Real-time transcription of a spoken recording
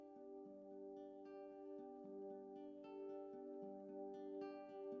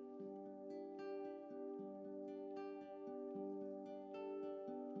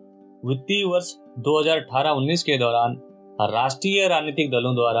वित्तीय वर्ष 2018-19 के दौरान राष्ट्रीय राजनीतिक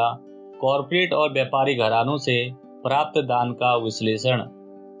दलों द्वारा कॉरपोरेट और व्यापारी घरानों से प्राप्त दान का विश्लेषण।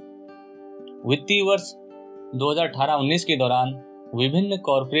 वित्तीय वर्ष 2018-19 के दौरान विभिन्न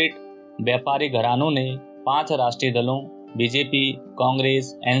कॉरपोरेट व्यापारी घरानों ने 5 राष्ट्रीय दलों बीजेपी,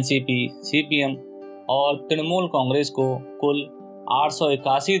 कांग्रेस, एनसीपी, सीपीएम और तृणमूल कांग्रेस को कुल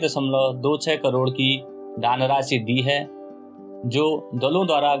 881.26 करोड़ की दानराशि दी है, जो दलों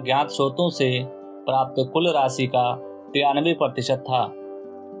द्वारा ज्ञात स्रोतों से प्राप्त कुल राशि का 93% था।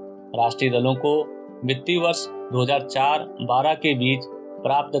 राष्ट्रीय दलों को वित्तीय वर्ष 2004-12 के बीच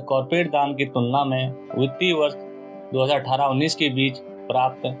प्राप्त कॉरपोरेट दान की तुलना में वित्तीय वर्ष 2018-19 के बीच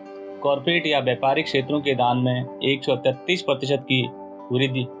प्राप्त कॉरपोरेट या व्यापारिक क्षेत्रों के दान में 133% की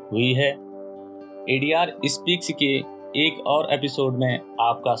वृद्धि हुई है। एडीआर स्पीक्स के एक और एपिसोड में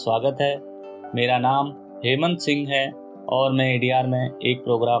आपका स्वागत है। मेरा नाम हेमंत सिंह है और मैं एडीआर में एक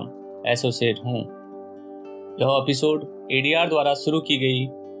प्रोग्राम एसोसिएट हूँ। यह एपिसोड एडीआर द्वारा शुरू की गई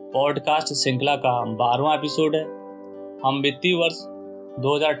पॉडकास्ट श्रृंखला का 12वां एपिसोड है। हम वित्तीय वर्ष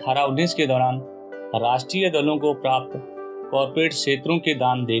 2018-19 के दौरान राष्ट्रीय दलों को प्राप्त कॉरपोरेट क्षेत्रों के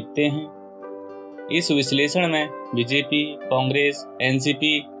दान देखते हैं। इस विश्लेषण में बीजेपी, कांग्रेस,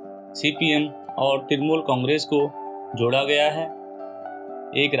 एनसीपी, सीपीएम और तृणमूल कांग्रेस को जोड़ा गया है।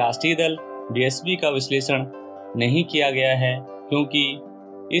 एक राष्ट्रीय दल बीएसपी का विश्लेषण नहीं किया गया है क्योंकि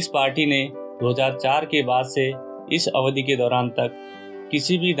इस पार्टी ने 2004 के बाद से इस अवधि के दौरान तक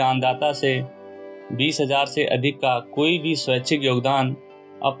किसी भी दानदाता से 20,000 से अधिक का कोई भी स्वैच्छिक योगदान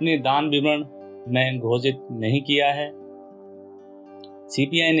अपने दान विवरण में घोषित नहीं किया है।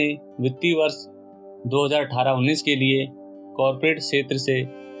 सीपीआई ने वित्तीय वर्ष 2018-19 के लिए कॉरपोरेट क्षेत्र से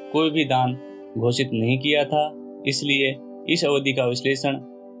कोई भी दान घोषित नहीं किया था, इसलिए इस अवधि का विश्लेषण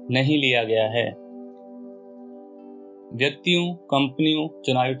नहीं लिया गया है। व्यक्तियों, कंपनियों,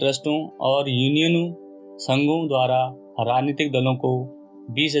 चुनावी ट्रस्टों और यूनियनों संघों द्वारा राजनीतिक दलों को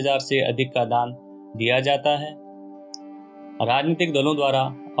 20,000 से अधिक का दान दिया जाता है। राजनीतिक दलों द्वारा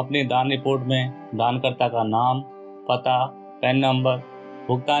अपने दान रिपोर्ट में दानकर्ता का नाम, पता, पैन नंबर,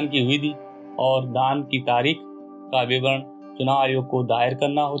 भुगतान की विधि और दान की तारीख का विवरण चुनाव आयोग को दायर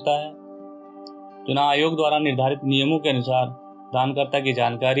करना होता है। चुनाव आयोग द्वारा निर्धारित नियमों के अनुसार दानकर्ता की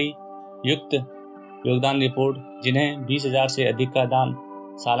जानकारी युक्त योगदान रिपोर्ट, जिन्हें 20,000 से अधिक का दान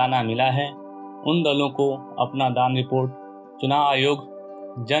सालाना मिला है, उन दलों को अपना दान रिपोर्ट चुनाव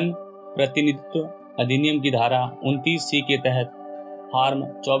आयोग जन प्रतिनिधित्व अधिनियम की धारा 29C के तहत फॉर्म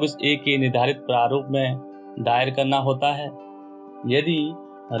 24A के निर्धारित प्रारूप में दायर करना होता है। यदि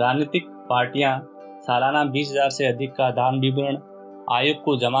राजनीतिक पार्टियां सालाना 20,000 से अधिक का दान विवरण आयोग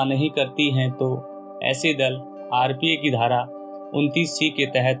को जमा नहीं करती हैं तो ऐसे दल आरपीए की धारा 29C के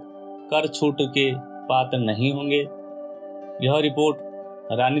तहत कर छूट के पात्र नहीं होंगे। यह रिपोर्ट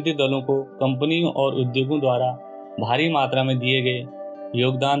राजनीतिक दलों को कंपनियों और उद्योगों द्वारा भारी मात्रा में दिए गए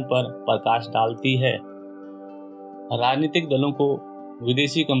योगदान पर प्रकाश डालती है। राजनीतिक दलों को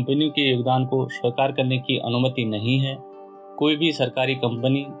विदेशी कंपनियों के योगदान को स्वीकार करने की अनुमति नहीं है। कोई भी सरकारी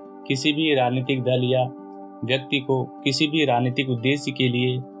कंपनी किसी भी राजनीतिक दल या व्यक्ति को किसी भी राजनीतिक उद्देश्य के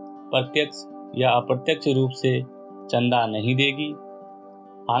लिए प्रत्यक्ष या अप्रत्यक्ष रूप से चंदा नहीं देगी।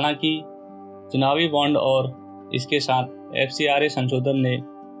 हालांकि चुनावी बॉन्ड और इसके साथ एफसीआरए संशोधन ने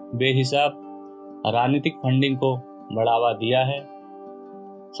बेहिसाब राजनीतिक फंडिंग को बढ़ावा दिया है।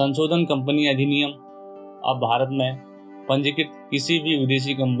 संशोधन कंपनी अधिनियम अब भारत में पंजीकृत किसी भी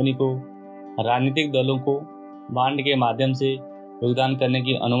विदेशी कंपनी को राजनीतिक दलों को बॉन्ड के माध्यम से योगदान करने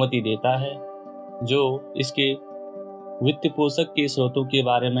की अनुमति देता है, जो इसके वित्त पोषक के स्रोतों के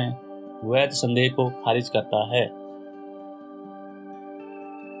बारे में वैध संदेह को खारिज करता है।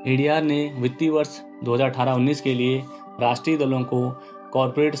 एडीआर ने वित्तीय वर्ष 2018-19 के लिए राष्ट्रीय दलों को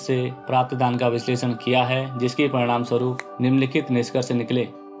कॉरपोरेट से प्राप्त दान का विश्लेषण किया है, जिसके परिणाम स्वरूप निम्नलिखित निष्कर्ष निकले।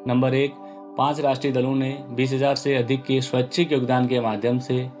 नंबर 1, 5 राष्ट्रीय दलों ने 20,000 से अधिक के स्वैच्छिक योगदान के माध्यम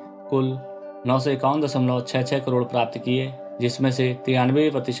से कुल 951.66 करोड़ प्राप्त किए, जिसमें से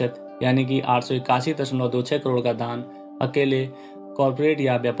 93% यानी कि 881.26 करोड़ का दान अकेले कॉरपोरेट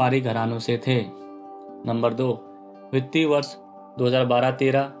या व्यापारी घरानों से थे। नंबर 2, वित्तीय वर्ष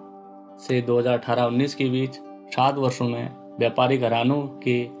 2012-13 से 2018-19 के बीच 7 वर्षों में व्यापारी घरानों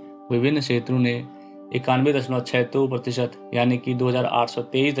के विभिन्न क्षेत्रों ने 91.62% यानी कि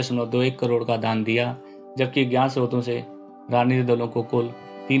 2,823.21 करोड़ का दान दिया, जबकि ज्ञात स्रोतों से राजनीतिक दलों को कुल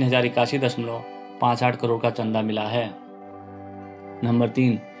 3,081.58 करोड़ का चंदा मिला है। नंबर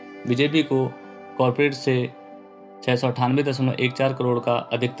 3, बीजेपी को कॉरपोरेट से 698.14 करोड़ का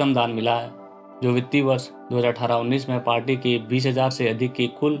अधिकतम दान मिला है, जो वित्तीय वर्ष 2018-19 में पार्टी के 20,000 से अधिक के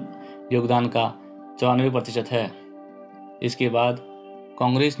कुल योगदान का 94% है। इसके बाद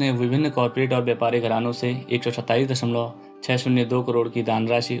कांग्रेस ने विभिन्न कॉर्पोरेट और व्यापारी घरानों से 127.602 करोड़ की दान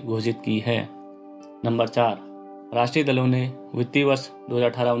राशि घोषित की है। नंबर 4, राष्ट्रीय दलों ने वित्तीय वर्ष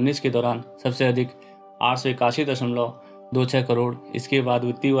 2018-19 के दौरान सबसे अधिक 881.26 करोड़, इसके बाद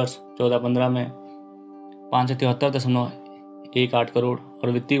वित्तीय वर्ष 14-15 में 573.18 करोड़ और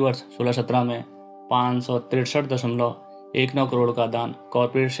वित्तीय वर्ष 16-17 में 563.19 करोड़ का दान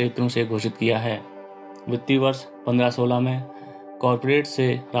कॉर्पोरेट क्षेत्रों से घोषित किया है। वित्तीय वर्ष 15-16 में कॉर्पोरेट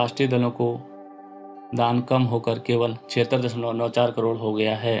से राष्ट्रीय दलों को दान कम होकर केवल 76.94 करोड़ हो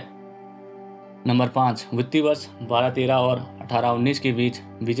गया है। नंबर 5, वित्तीय वर्ष 12-13 और 18-19 के बीच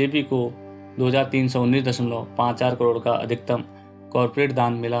बीजेपी को 2319.54 करोड़ का अधिकतम कॉर्पोरेट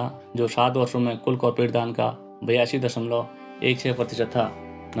दान मिला, जो 7 वर्षों में कुल कॉर्पोरेट दान का 82.16% था।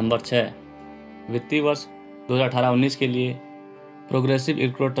 नंबर 6, वित्तीय वर्ष 2018-19 के लिए प्रोग्रेसिव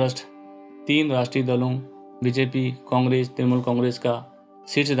इलेक्टोरल ट्रस्ट 3 राष्ट्रीय दलों बीजेपी, कांग्रेस, तृणमूल कांग्रेस का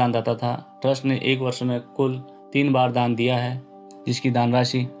शीर्ष दानदाता था। ट्रस्ट ने एक वर्ष में कुल 3 बार दान दिया है, जिसकी दान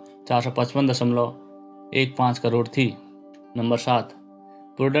राशि 455.15 करोड़ थी। Number 7,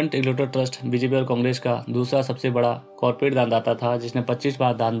 prudent electoral trust BJP और कांग्रेस का दूसरा सबसे बड़ा कॉर्पोरेट दानदाता था, जिसने 25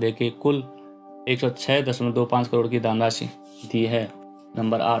 बार दान देके कुल 106.25 करोड़ की दान राशि दी है।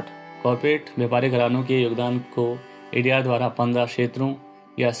 नंबर 8, कॉर्पोरेट व्यापारी घरानों के योगदान को एडीआर द्वारा 15 क्षेत्रों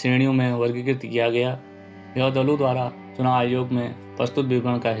या श्रेणियों में वर्गीकृत किया गया। यह दलों द्वारा चुनाव आयोग में प्रस्तुत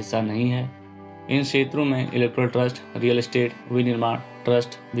विवरण का हिस्सा नहीं है। इन क्षेत्रों में इलेक्ट्रोल ट्रस्ट, रियल एस्टेट, विनिर्माण ट्रस्ट,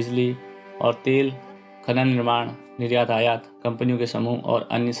 बिजली और तेल खनन निर्माण, निर्यात आयात कंपनियों के समूह और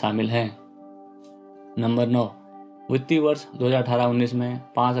अन्य शामिल हैं। नंबर 9, वित्तीय वर्ष 2018-19 में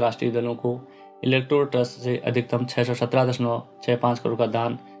 5 राष्ट्रीय दलों को इलेक्ट्रोल ट्रस्ट से अधिकतम 617.65 करोड़ का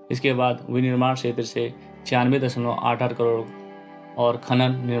दान, इसके बाद विनिर्माण क्षेत्र से 96.88 करोड़ और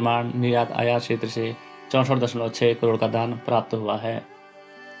खनन निर्माण निर्यात आयात क्षेत्र से 64.6 करोड़ का दान प्राप्त हुआ है।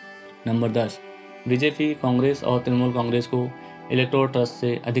 नंबर 10, बीजेपी, कांग्रेस और तृणमूल कांग्रेस को इलेक्टोरल ट्रस्ट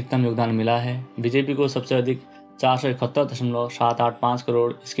से अधिकतम योगदान मिला है। बीजेपी को सबसे अधिक 471.785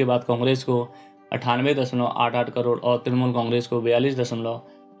 करोड़, इसके बाद कांग्रेस को 98.88 करोड़ और तृणमूल कांग्रेस को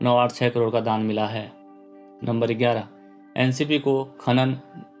 42.986 करोड़ का दान मिला है। नंबर 11, एनसीपी को खनन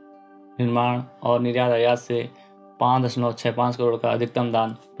निर्माण और निर्यात आयात से 5.65 करोड़ का अधिकतम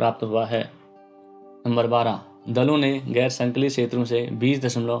दान प्राप्त हुआ है। नंबर 12, दलों ने गैर संकलित क्षेत्रों से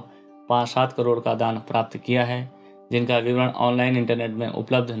 20.57 करोड़ का दान प्राप्त किया है, जिनका विवरण ऑनलाइन इंटरनेट में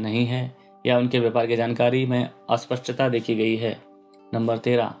उपलब्ध नहीं है या उनके व्यापार की जानकारी में अस्पष्टता देखी गई है। नंबर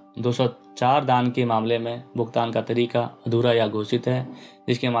 13, 204 दान के मामले में भुगतान का तरीका अधूरा या घोषित है,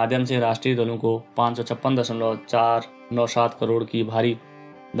 जिसके माध्यम से राष्ट्रीय दलों को 556.497 करोड़ की भारी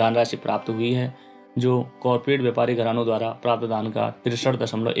दान राशि प्राप्त हुई है, जो कॉर्पोरेट व्यापारी घरानों द्वारा प्राप्त दान का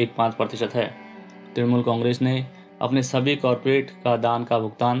 63.15% है। तृणमूल कांग्रेस ने अपने सभी कॉर्पोरेट का दान का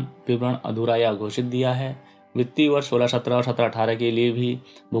भुगतान विवरण अधूरा या घोषित दिया है। वित्तीय वर्ष 16-17 और 17-18 के लिए भी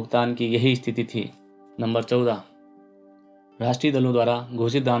भुगतान की यही स्थिति थी। नंबर 14, राष्ट्रीय दलों द्वारा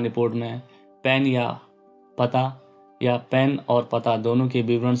घोषित दान रिपोर्ट में पैन या पैन और पता दोनों के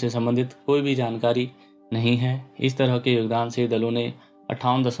विवरण से संबंधित कोई भी जानकारी नहीं है। इस तरह के योगदान से दलों ने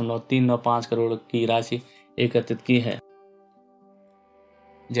 58.395 करोड़ की राशि एकत्रित की है।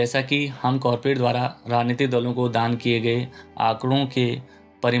 जैसा कि हम कॉर्पोरेट द्वारा राजनीतिक दलों को दान किए गए आंकड़ों के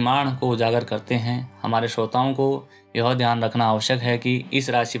परिमाण को उजागर करते हैं, हमारे श्रोताओं को यह ध्यान रखना आवश्यक है कि इस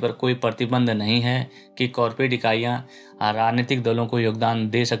राशि पर कोई प्रतिबंध नहीं है कि कॉर्पोरेट इकाइयां राजनीतिक दलों को योगदान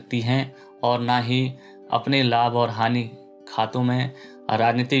दे सकती हैं और न ही अपने लाभ और हानि खातों में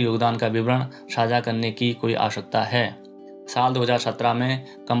राजनीतिक योगदान का विवरण साझा करने की कोई आवश्यकता है। साल 2017 में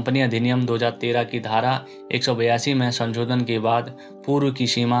कंपनी अधिनियम 2013 की धारा 182 में संशोधन के बाद पूर्व की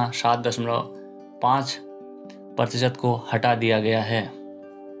सीमा 7.5% को हटा दिया गया है।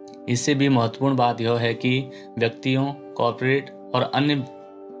 इससे भी महत्वपूर्ण बात यह है कि व्यक्तियों, कॉर्पोरेट और अन्य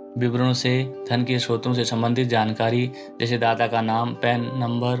विवरणों से धन के स्रोतों से संबंधित जानकारी जैसे दाता का नाम, पैन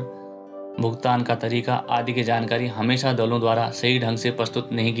नंबर, भुगतान का तरीका आदि की जानकारी हमेशा दलों द्वारा सही ढंग से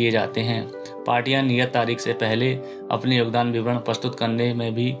प्रस्तुत नहीं किए जाते हैं। पार्टियां नियत तारीख से पहले अपने योगदान विवरण प्रस्तुत करने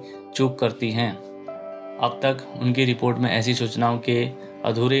में भी चूक करती हैं। अब तक उनकी रिपोर्ट में ऐसी सूचनाओं के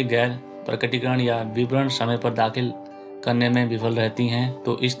अधूरे गैर प्रकटीकरण या विवरण समय पर दाखिल करने में विफल रहती हैं,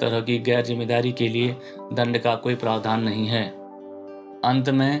 तो इस तरह की गैर जिम्मेदारी के लिए दंड का कोई प्रावधान नहीं है। अंत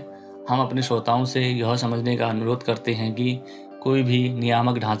में हम अपने श्रोताओं से यह समझने का अनुरोध करते हैं कि कोई भी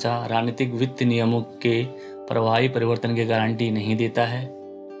नियामक ढांचा राजनीतिक वित्त नियमों के प्रभावी परिवर्तन की गारंटी नहीं देता है,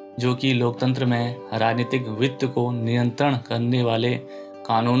 जो कि लोकतंत्र में राजनीतिक वित्त को नियंत्रण करने वाले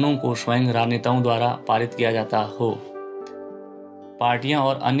कानूनों को स्वयं राजनेताओं द्वारा पारित किया जाता हो। पार्टियां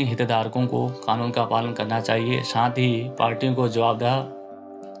और अन्य हितधारकों को कानून का पालन करना चाहिए। साथ ही पार्टियों को जवाबदेह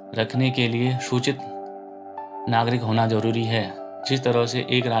रखने के लिए सूचित नागरिक होना जरूरी है। जिस तरह से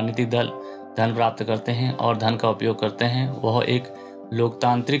एक राजनीतिक दल धन प्राप्त करते हैं और धन का उपयोग करते हैं, वह एक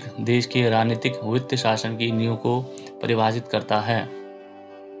लोकतांत्रिक देश के राजनीतिक वित्त शासन की नींव को परिभाषित करता है।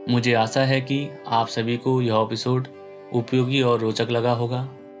 मुझे आशा है कि आप सभी को यह एपिसोड उपयोगी और रोचक लगा होगा।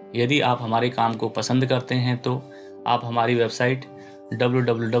 यदि आप हमारे काम को पसंद करते हैं तो आप हमारी वेबसाइट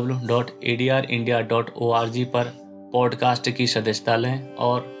www.adrindia.org पर पॉडकास्ट की सदस्यता लें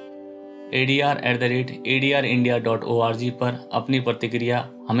और adr@adrindia.org पर अपनी प्रतिक्रिया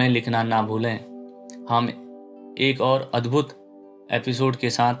हमें लिखना ना भूलें। हम एक और अद्भुत एपिसोड के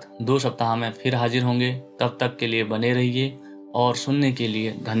साथ 2 सप्ताह में फिर हाजिर होंगे। तब तक के लिए बने रहिए और सुनने के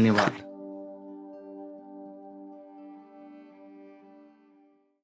लिए धन्यवाद।